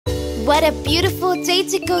What a beautiful day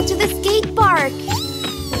to go to the skate park!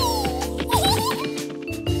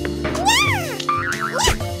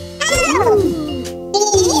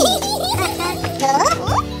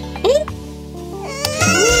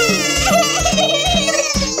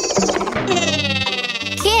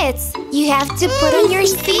 Kids, you have to put on your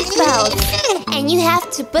seatbelts, and you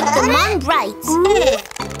have to put them on right.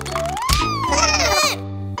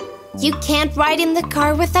 You can't ride in the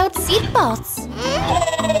car without seatbelts.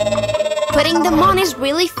 Putting them on is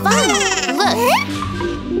really fun. Look.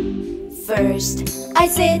 First, I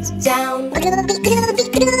sit down.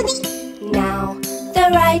 Now, the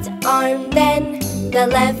right arm, then the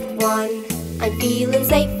left one. I'm feeling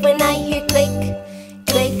safe when I hear click,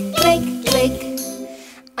 click, click, click.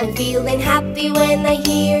 I'm feeling happy when I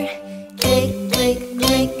hear click, click,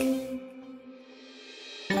 click.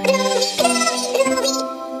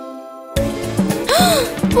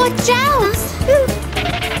 Watch out!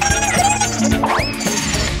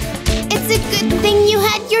 It's a good thing you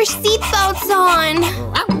had your seatbelts on.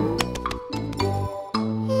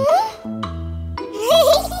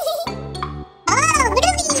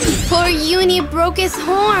 Poor Uni broke his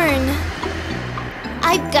horn.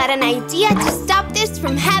 I've got an idea to stop this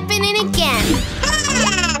from happening again.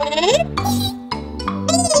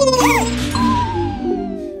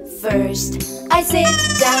 First, I sit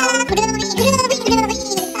down.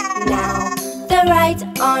 Now, the right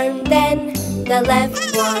arm, then the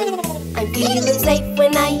left one. I'm feeling safe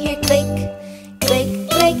when I hear click, click,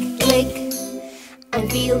 click, click. I'm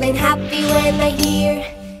feeling happy when I hear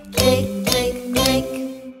click, click, click.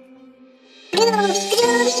 Click,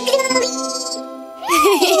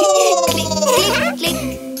 click, click.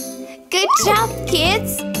 Good job,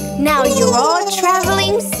 kids! Now you're all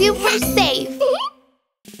traveling super safe.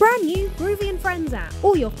 Brand new Groovy and Friends app.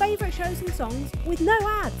 All your favourite shows and songs with no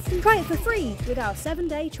ads. Try it for free with our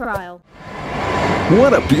 7-day trial.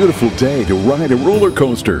 What a beautiful day to ride a roller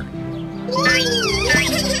coaster.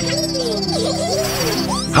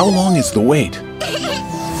 How long is the wait?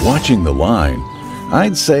 Watching the line,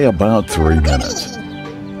 I'd say about 3 minutes.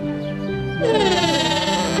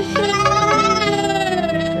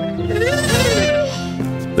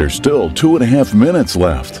 There's still 2.5 minutes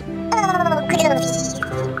left.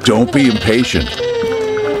 Don't be impatient.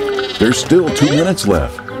 There's still 2 minutes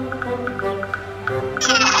left.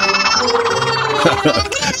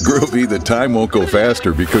 Groovy, the time won't go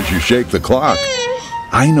faster because you shake the clock.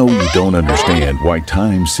 I know you don't understand why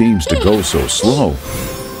time seems to go so slow.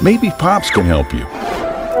 Maybe Pops can help you.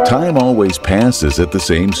 Time always passes at the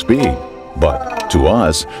same speed, but to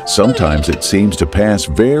us, sometimes it seems to pass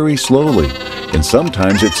very slowly, and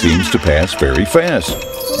sometimes it seems to pass very fast.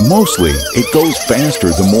 Mostly, it goes faster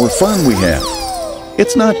the more fun we have.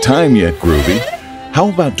 It's not time yet, Groovy. How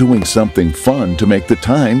about doing something fun to make the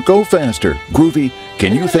time go faster? Groovy,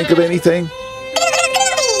 can you think of anything?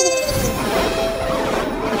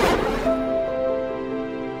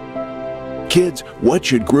 Kids, what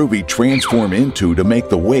should Groovy transform into to make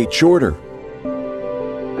the wait shorter?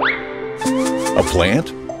 A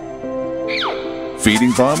plant?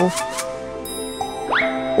 Feeding bottle?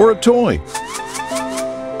 Or a toy?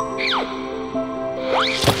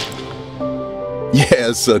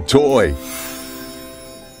 Yes, a toy.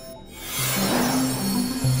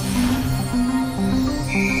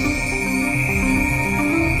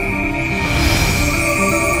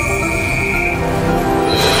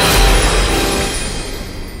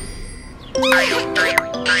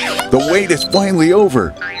 The wait is finally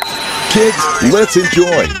over. Kids, let's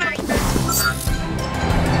enjoy.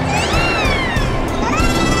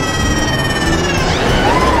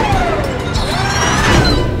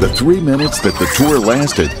 The 3 minutes that the tour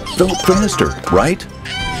lasted felt faster, right?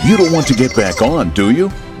 You don't want to get back on, do you?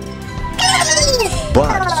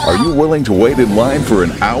 But are you willing to wait in line for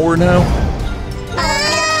an hour now?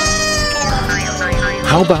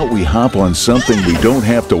 How about we hop on something we don't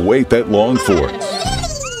have to wait that long for?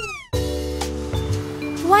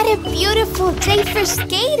 What a beautiful day for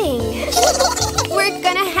skating! We're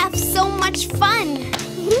gonna have so much fun!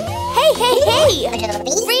 Hey, hey, hey!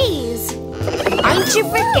 Freeze! Aren't you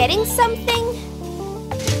forgetting something?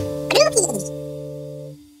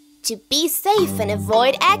 To be safe and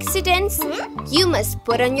avoid accidents, you must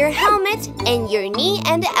put on your helmet and your knee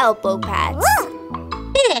and elbow pads.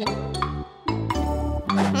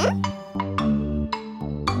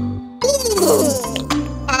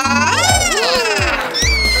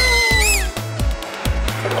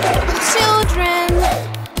 Children!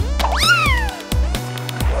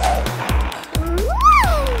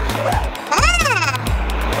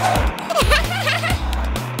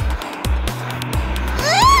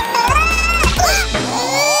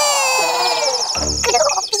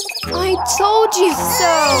 told you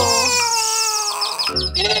so!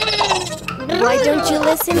 Why don't you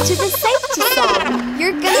listen to the safety song?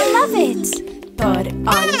 You're gonna love it! Put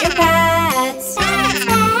on your pads.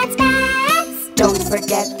 Don't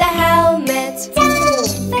forget the helmet. Don't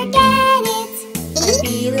forget it. I'm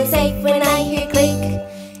feeling safe when I hear click,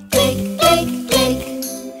 click, click, click.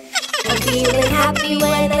 I'm feeling happy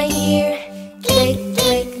when I hear click,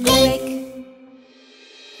 click, click.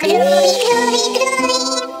 Groovy, groovy, groovy.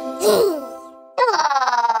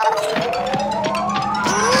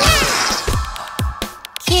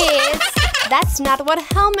 Kids, that's not what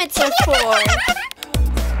helmets are for.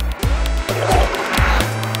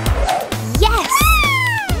 Yes!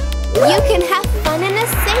 You can have fun in a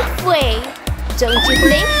safe way, don't you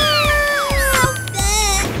think?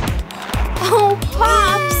 Oh,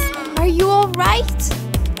 Pops! Are you alright?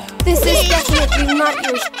 This is definitely not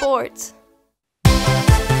your sport.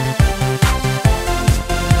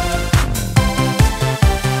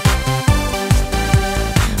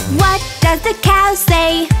 What does the cow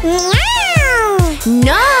say?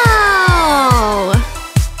 No!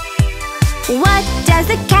 What does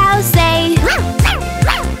the cow say?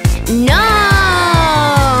 No!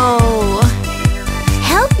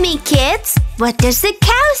 Help me, kids! What does the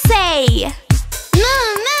cow say?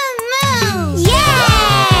 Moo, moo, moo.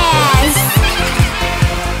 Yes!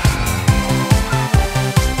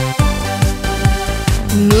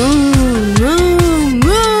 Moo, moo,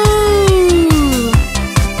 moo!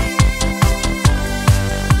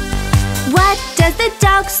 What does the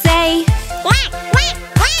dog say? Quack, quack,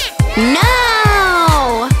 quack.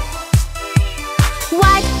 No!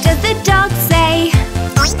 What does the dog say?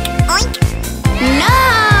 Oink, oink. No!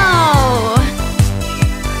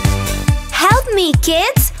 Help me,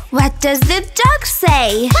 kids! What does the dog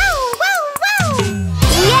say? Wow, wow, wow.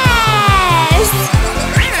 Yes!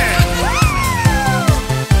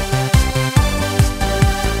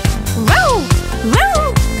 Woo! Woo!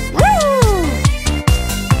 Woo!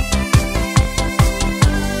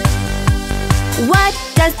 What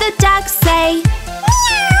does the dog say?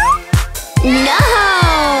 No!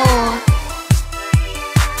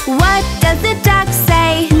 What does the dog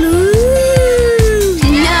say?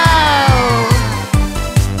 No!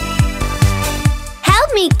 Help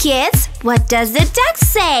me, kids! What does the duck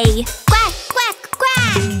say? Quack, quack,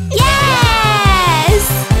 quack. Yes!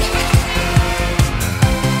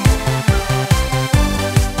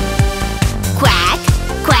 Quack,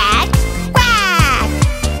 quack, quack!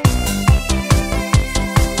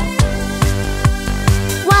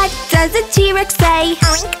 What does the T-Rex say?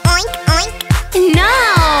 Oink, oink, oink. No!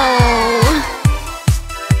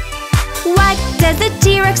 What does the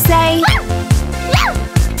T-Rex say?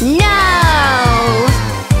 No!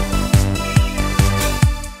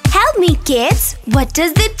 Help me, kids! What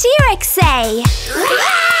does the T-Rex say?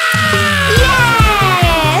 Yes!